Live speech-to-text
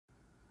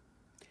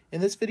In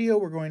this video,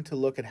 we're going to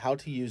look at how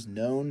to use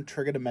known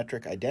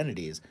trigonometric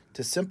identities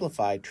to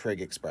simplify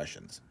trig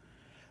expressions.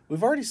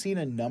 We've already seen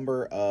a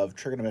number of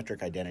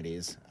trigonometric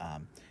identities,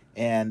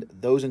 and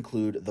those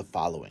include the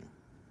following.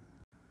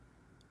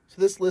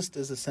 So this list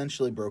is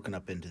essentially broken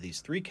up into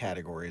these three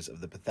categories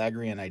of the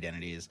Pythagorean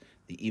identities,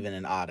 the even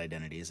and odd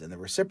identities, and the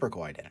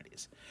reciprocal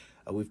identities.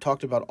 We've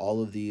talked about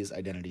all of these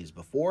identities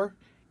before,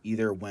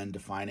 either when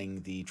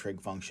defining the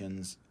trig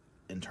functions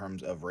in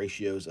terms of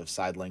ratios of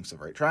side lengths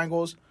of right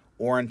triangles,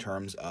 or in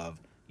terms of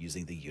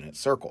using the unit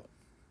circle.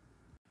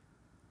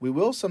 We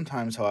will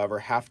sometimes, however,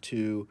 have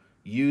to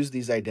use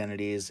these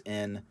identities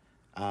in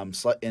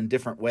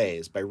different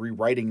ways by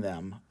rewriting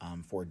them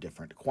for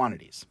different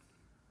quantities.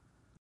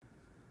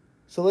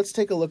 So let's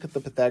take a look at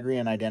the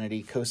Pythagorean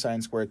identity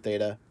cosine squared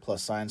theta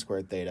plus sine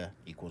squared theta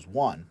equals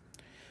 1.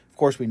 Of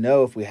course, we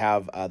know if we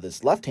have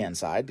this left-hand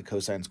side, the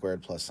cosine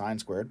squared plus sine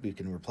squared, we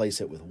can replace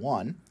it with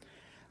 1.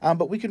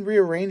 But we can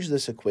rearrange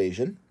this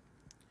equation.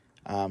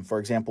 For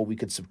example, we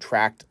could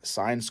subtract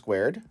sine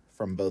squared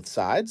from both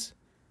sides,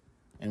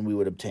 and we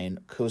would obtain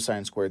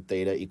cosine squared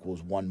theta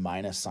equals 1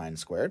 minus sine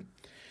squared,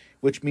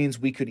 which means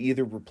we could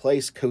either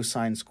replace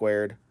cosine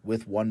squared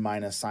with 1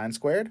 minus sine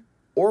squared,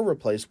 or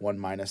replace 1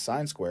 minus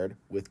sine squared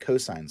with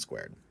cosine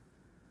squared.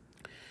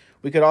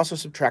 We could also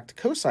subtract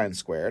cosine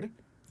squared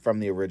from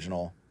the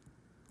original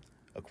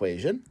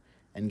equation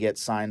and get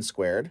sine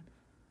squared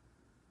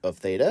of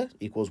theta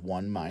equals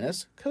 1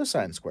 minus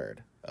cosine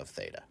squared of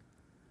theta.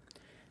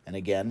 And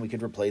again, we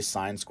could replace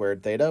sine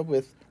squared theta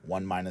with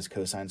 1 minus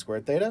cosine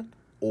squared theta,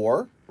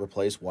 or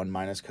replace 1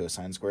 minus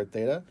cosine squared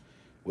theta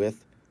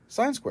with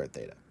sine squared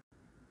theta.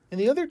 And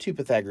the other two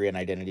Pythagorean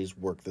identities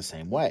work the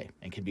same way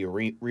and can be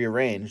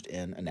rearranged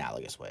in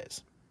analogous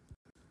ways.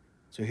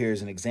 So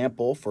here's an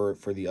example for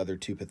the other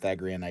two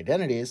Pythagorean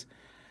identities.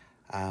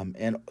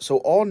 And so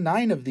all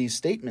 9 of these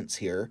statements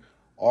here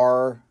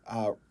are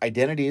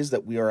identities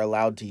that we are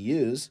allowed to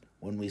use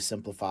when we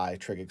simplify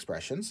trig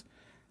expressions.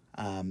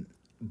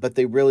 But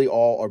they really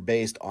all are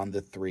based on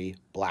the 3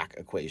 black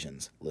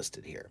equations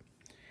listed here.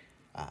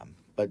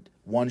 But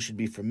one should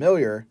be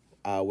familiar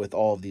with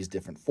all of these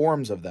different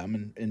forms of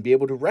them and be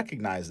able to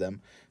recognize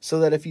them so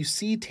that if you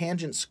see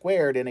tangent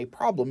squared in a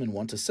problem and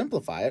want to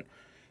simplify it,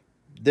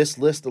 this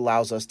list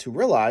allows us to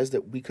realize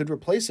that we could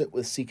replace it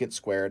with secant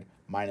squared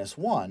minus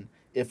 1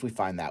 if we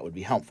find that would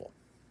be helpful.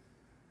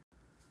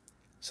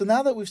 So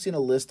now that we've seen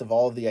a list of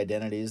all of the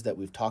identities that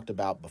we've talked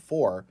about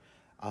before,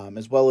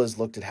 as well as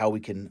looked at how we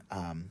can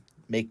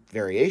make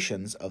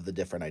variations of the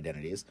different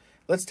identities,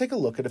 let's take a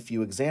look at a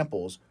few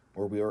examples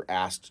where we were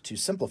asked to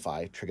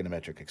simplify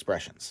trigonometric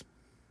expressions.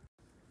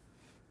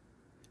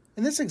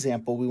 In this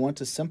example, we want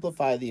to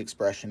simplify the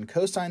expression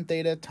cosine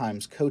theta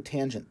times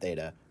cotangent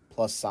theta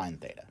plus sine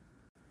theta.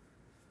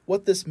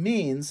 What this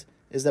means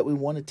is that we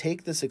want to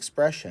take this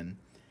expression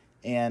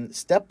and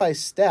step by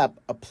step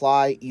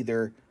apply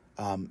either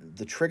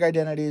the trig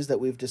identities that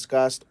we've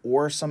discussed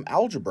or some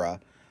algebra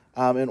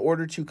in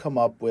order to come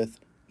up with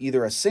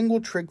either a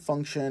single trig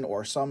function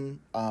or some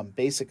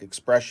basic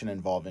expression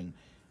involving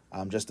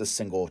just a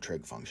single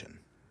trig function.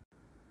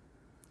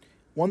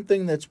 One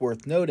thing that's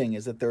worth noting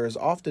is that there is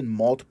often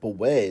multiple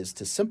ways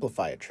to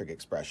simplify a trig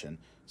expression,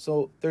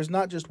 so there's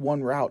not just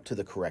one route to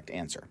the correct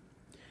answer.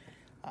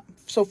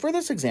 So for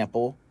this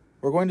example,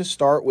 we're going to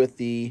start with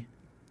the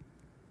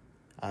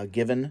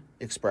given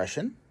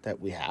expression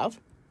that we have,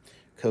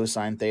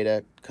 cosine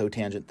theta,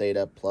 cotangent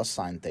theta plus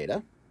sine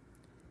theta.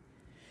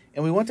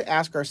 And we want to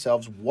ask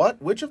ourselves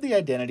which of the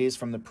identities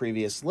from the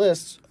previous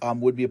lists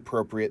would be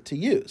appropriate to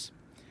use.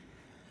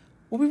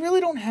 Well, we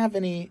really don't have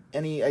any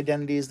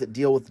identities that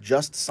deal with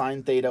just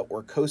sine theta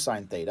or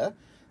cosine theta.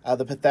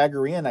 The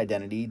Pythagorean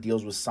identity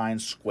deals with sine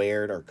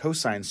squared or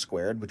cosine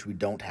squared, which we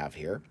don't have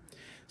here.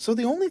 So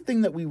the only thing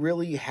that we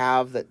really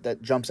have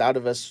that jumps out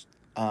of us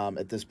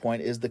at this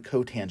point is the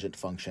cotangent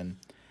function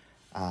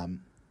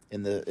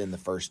in the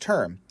first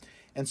term.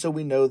 And so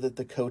we know that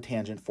the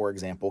cotangent, for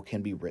example,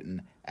 can be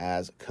written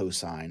as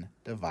cosine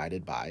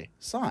divided by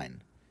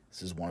sine.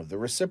 This is one of the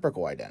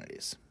reciprocal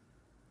identities.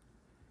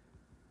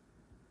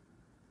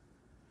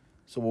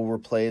 So we'll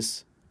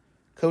replace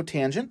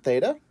cotangent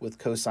theta with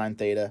cosine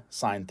theta,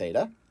 sine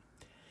theta.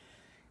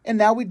 And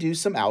now we do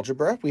some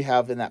algebra. We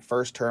have in that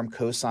first term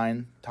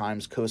cosine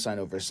times cosine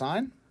over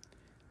sine.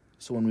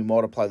 So when we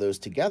multiply those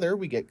together,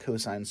 we get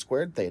cosine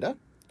squared theta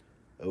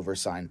over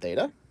sine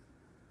theta.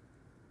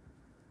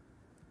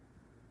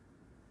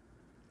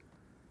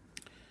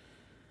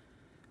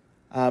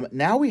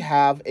 Now we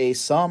have a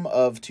sum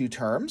of 2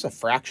 terms, a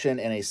fraction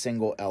and a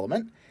single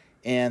element,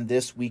 and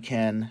this we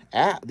can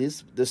add.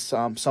 This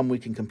sum we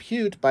can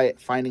compute by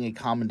finding a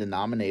common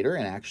denominator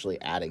and actually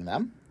adding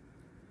them.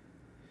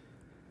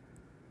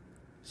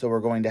 So we're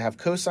going to have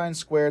cosine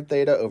squared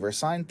theta over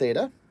sine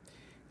theta,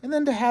 and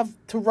then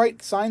to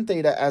write sine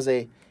theta as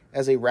a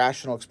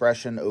rational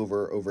expression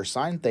over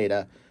sine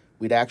theta,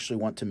 we'd actually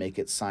want to make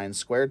it sine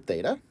squared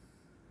theta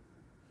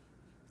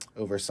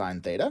over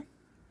sine theta.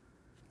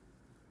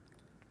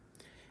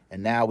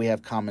 And now we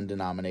have common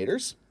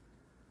denominators.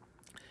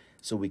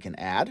 So we can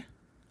add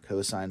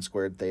cosine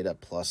squared theta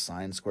plus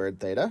sine squared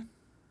theta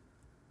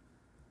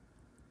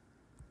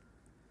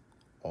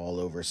all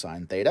over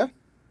sine theta.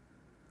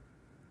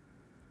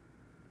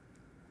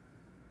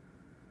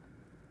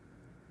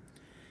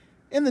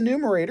 In the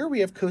numerator, we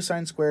have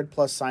cosine squared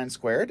plus sine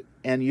squared,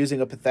 and using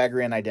a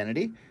Pythagorean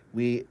identity,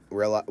 we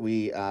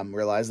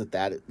realize that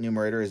that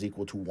numerator is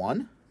equal to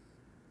 1.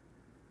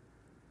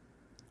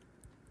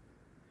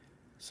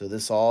 So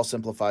this all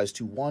simplifies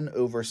to 1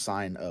 over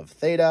sine of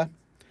theta,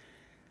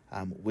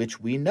 which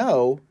we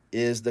know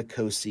is the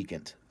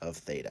cosecant of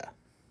theta.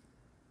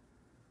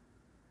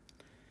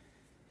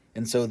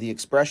 And so the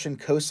expression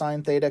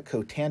cosine theta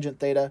cotangent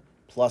theta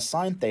plus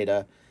sine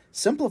theta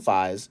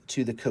simplifies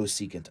to the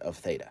cosecant of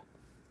theta.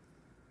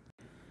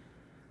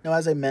 Now,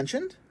 as I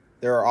mentioned,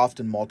 there are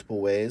often multiple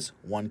ways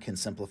one can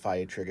simplify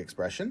a trig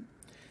expression.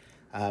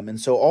 And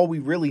so all we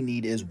really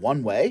need is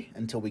one way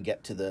until we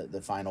get to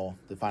the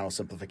final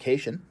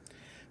simplification.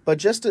 But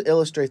just to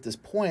illustrate this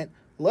point,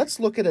 let's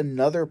look at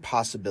another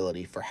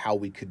possibility for how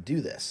we could do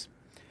this.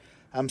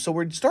 So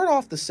we'd start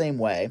off the same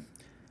way,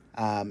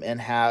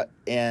 and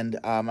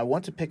I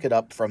want to pick it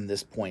up from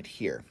this point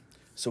here.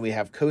 So we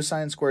have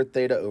cosine squared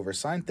theta over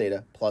sine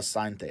theta plus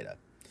sine theta.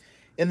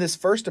 In this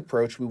first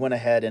approach, we went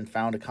ahead and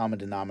found a common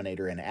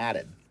denominator and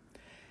added.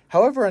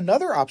 However,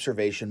 another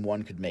observation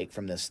one could make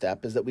from this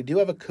step is that we do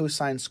have a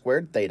cosine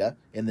squared theta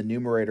in the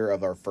numerator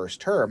of our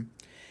first term,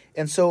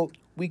 and so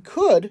we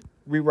could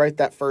rewrite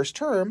that first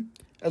term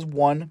as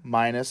 1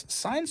 minus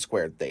sine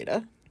squared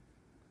theta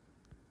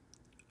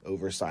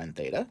over sine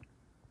theta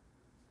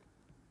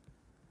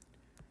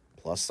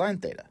plus sine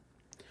theta.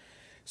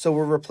 So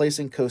we're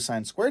replacing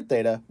cosine squared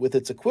theta with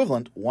its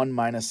equivalent 1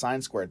 minus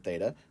sine squared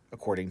theta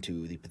according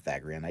to the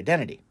Pythagorean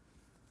identity.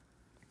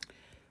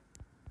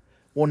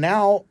 Well,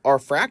 now our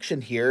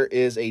fraction here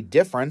is a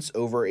difference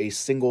over a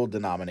single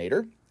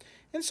denominator,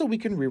 and so we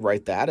can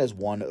rewrite that as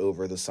 1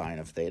 over the sine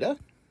of theta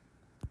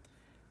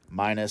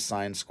minus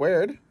sine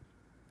squared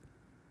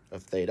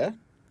of theta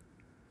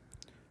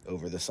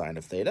over the sine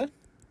of theta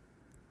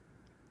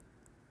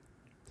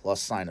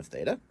plus sine of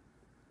theta.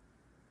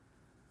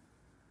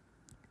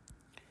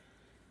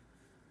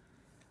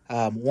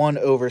 1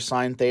 over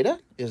sine theta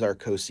is our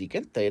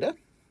cosecant theta.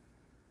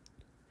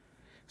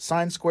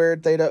 Sine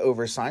squared theta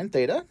over sine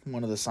theta,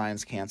 one of the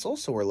signs cancel,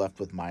 so we're left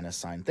with minus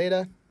sine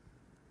theta.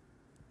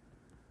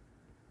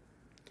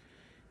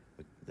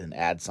 Then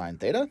add sine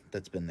theta,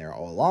 that's been there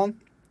all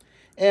along.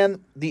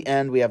 And the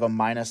end, we have a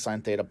minus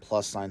sine theta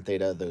plus sine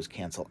theta, those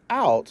cancel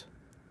out.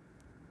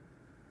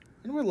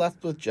 And we're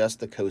left with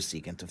just the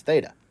cosecant of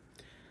theta,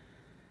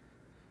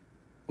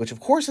 which of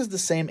course is the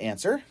same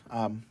answer.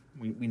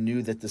 We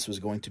knew that this was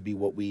going to be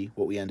what we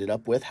ended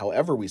up with,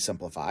 however we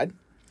simplified.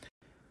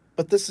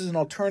 But this is an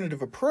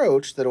alternative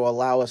approach that will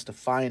allow us to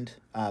find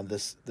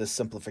this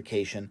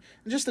simplification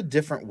in just a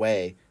different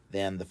way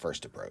than the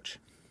first approach.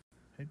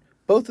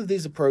 Both of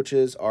these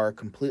approaches are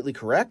completely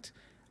correct,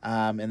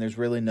 and there's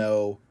really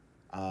no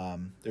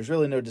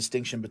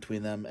distinction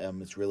between them.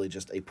 It's really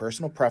just a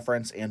personal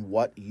preference and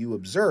what you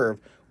observe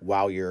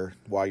while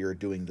you're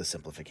doing the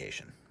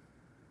simplification.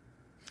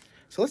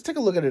 So let's take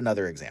a look at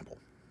another example.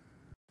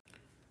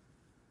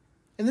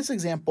 In this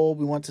example,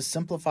 we want to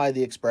simplify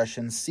the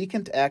expression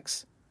secant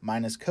x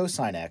minus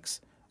cosine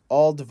x,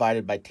 all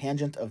divided by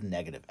tangent of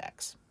negative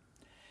x.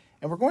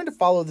 And we're going to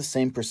follow the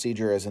same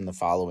procedure as in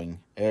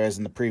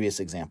the previous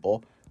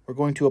example. We're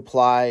going to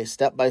apply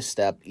step by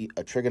step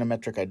a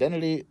trigonometric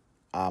identity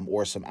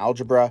or some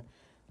algebra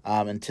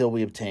until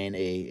we obtain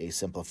a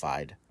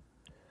simplified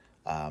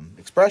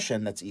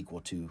expression that's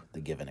equal to the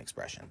given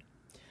expression.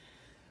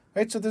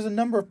 Right, so there's a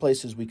number of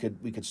places we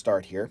could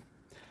start here.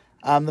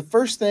 The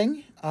first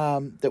thing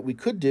that we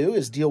could do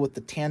is deal with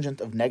the tangent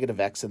of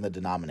negative x in the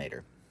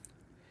denominator.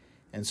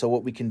 And so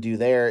what we can do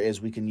there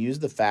is we can use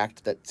the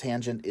fact that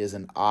tangent is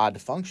an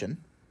odd function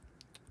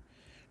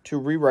to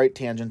rewrite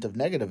tangent of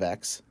negative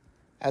x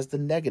as the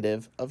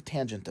negative of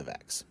tangent of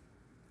x.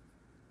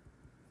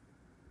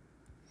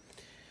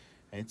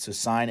 Right, so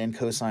sine and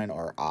cosine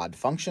are odd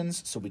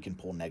functions, so we can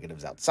pull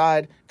negatives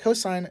outside.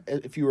 Cosine,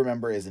 if you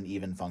remember, is an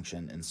even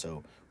function, and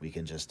so we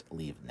can just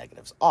leave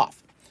negatives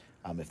off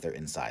if they're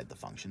inside the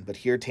function. But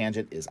here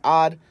tangent is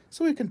odd,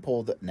 so we can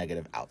pull the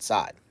negative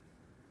outside.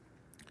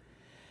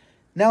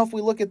 Now if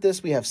we look at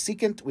this, we have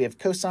secant, we have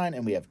cosine,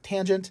 and we have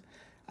tangent.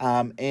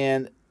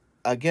 And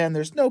again,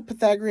 there's no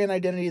Pythagorean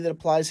identity that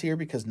applies here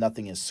because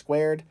nothing is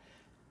squared.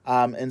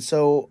 And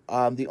so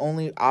the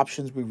only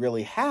options we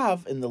really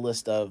have in the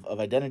list of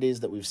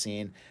identities that we've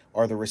seen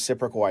are the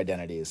reciprocal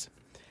identities.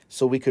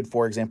 So we could,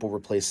 for example,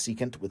 replace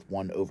secant with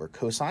 1 over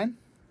cosine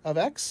of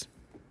x.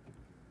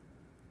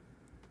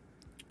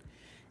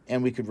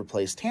 And we could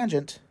replace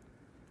tangent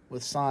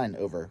with sine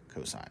over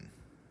cosine.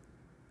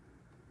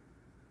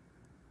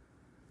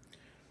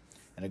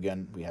 And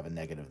again, we have a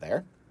negative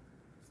there.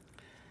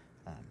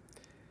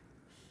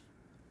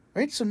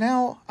 Right, so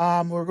now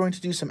we're going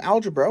to do some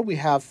algebra. We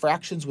have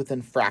fractions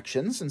within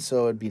fractions, and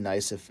so it'd be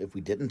nice if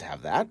we didn't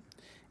have that.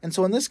 And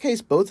so in this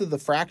case, both of the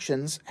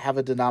fractions have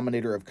a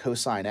denominator of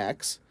cosine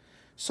x.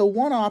 So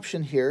one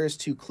option here is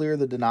to clear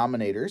the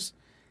denominators,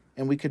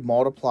 and we could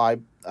multiply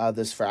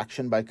this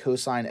fraction by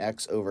cosine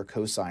x over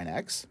cosine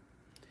x.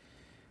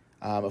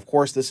 Of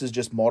course, this is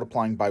just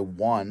multiplying by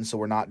 1, so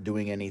we're not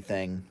doing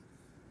anything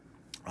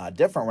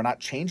different. We're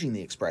not changing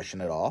the expression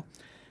at all.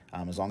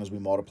 As long as we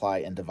multiply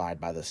and divide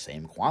by the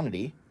same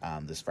quantity,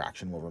 this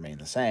fraction will remain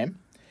the same.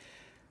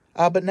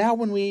 But now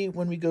when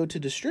we go to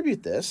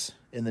distribute this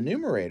in the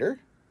numerator,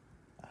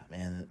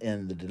 and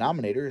in the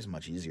denominator is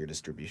much easier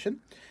distribution,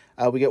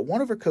 we get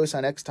 1 over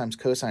cosine x times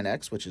cosine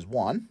x, which is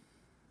 1.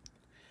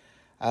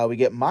 We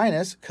get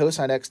minus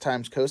cosine x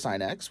times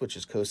cosine x, which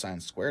is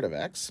cosine squared of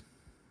x.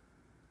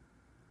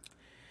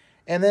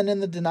 And then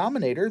in the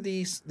denominator,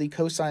 the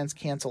cosines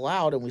cancel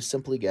out, and we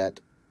simply get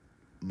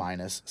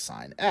minus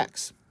sine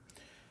x.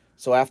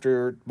 So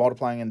after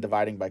multiplying and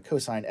dividing by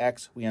cosine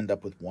x, we end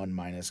up with 1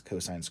 minus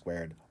cosine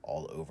squared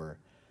all over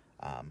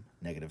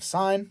negative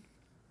sine.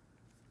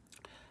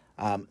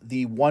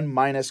 The 1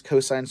 minus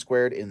cosine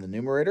squared in the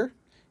numerator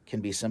can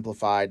be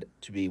simplified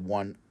to be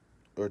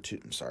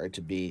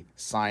to be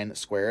sine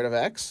squared of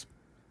x.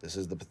 This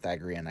is the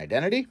Pythagorean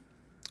identity.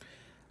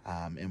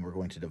 And we're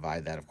going to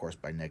divide that, of course,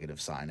 by negative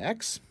sine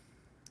x.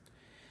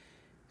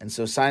 And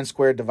so sine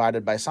squared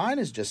divided by sine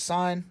is just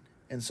sine.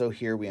 And so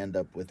here we end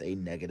up with a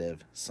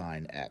negative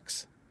sine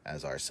x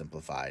as our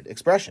simplified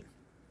expression.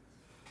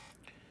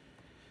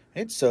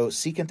 Right, so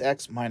secant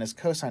x minus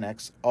cosine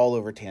x all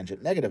over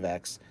tangent negative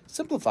x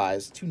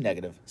simplifies to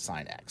negative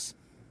sine x.